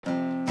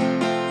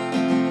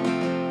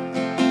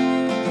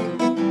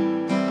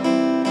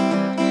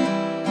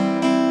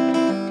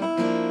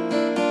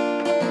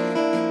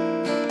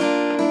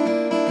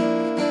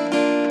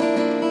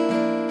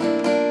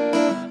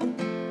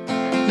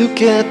Look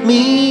at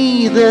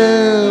me,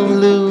 then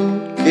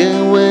look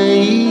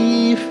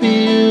away if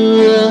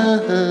you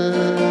have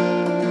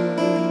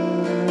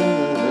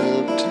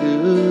to.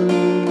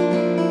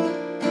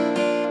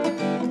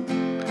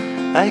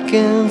 I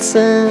can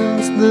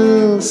sense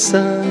the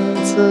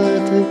signs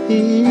of the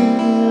hill.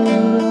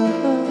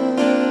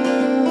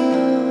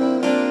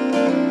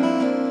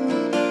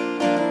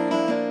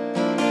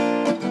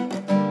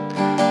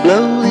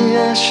 Blow the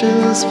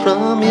ashes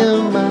from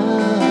your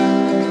mind.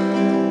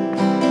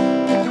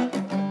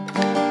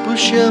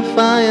 Push your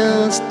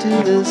fires to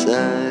the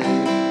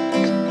side.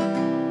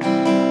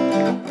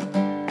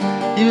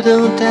 You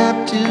don't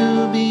have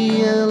to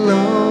be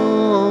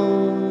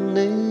alone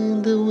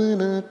in the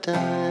winter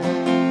time.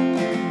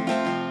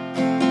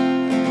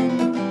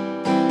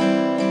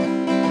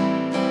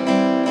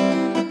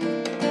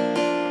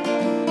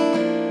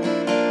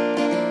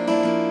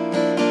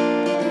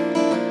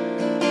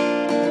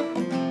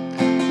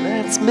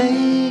 Let's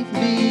make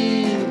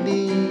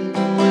believe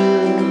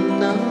we're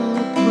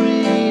not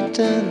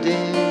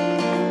pretending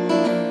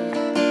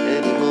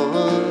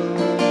anymore.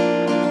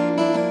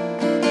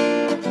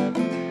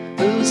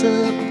 Lose a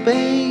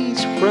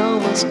page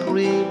from a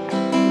script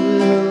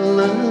we'll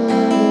learn.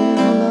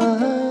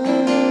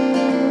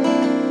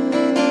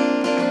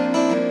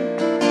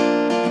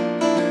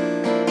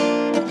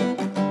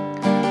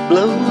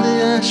 Blow the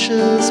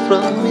ashes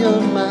from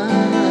your mind.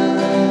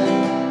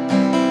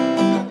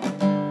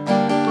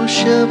 Push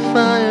your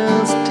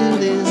fires to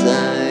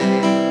desire.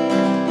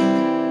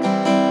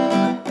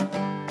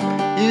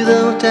 You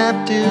don't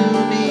have to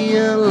be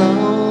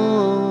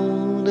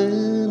alone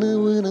in the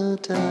winter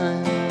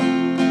time.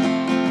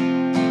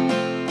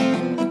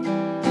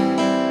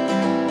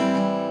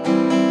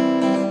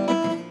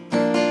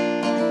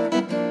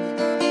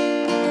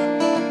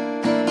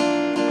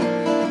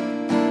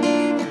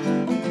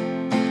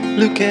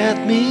 Look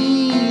at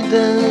me,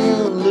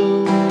 then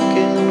look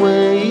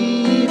away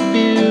if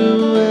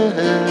you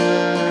have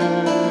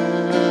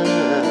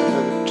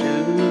to.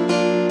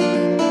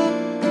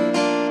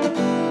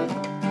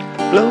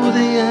 Blow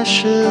the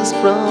ashes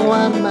from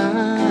our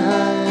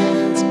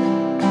minds.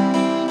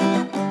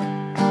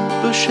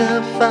 Push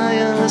our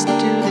fires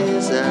to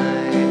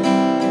desire.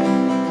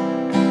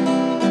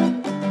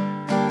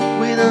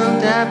 We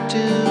don't have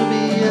to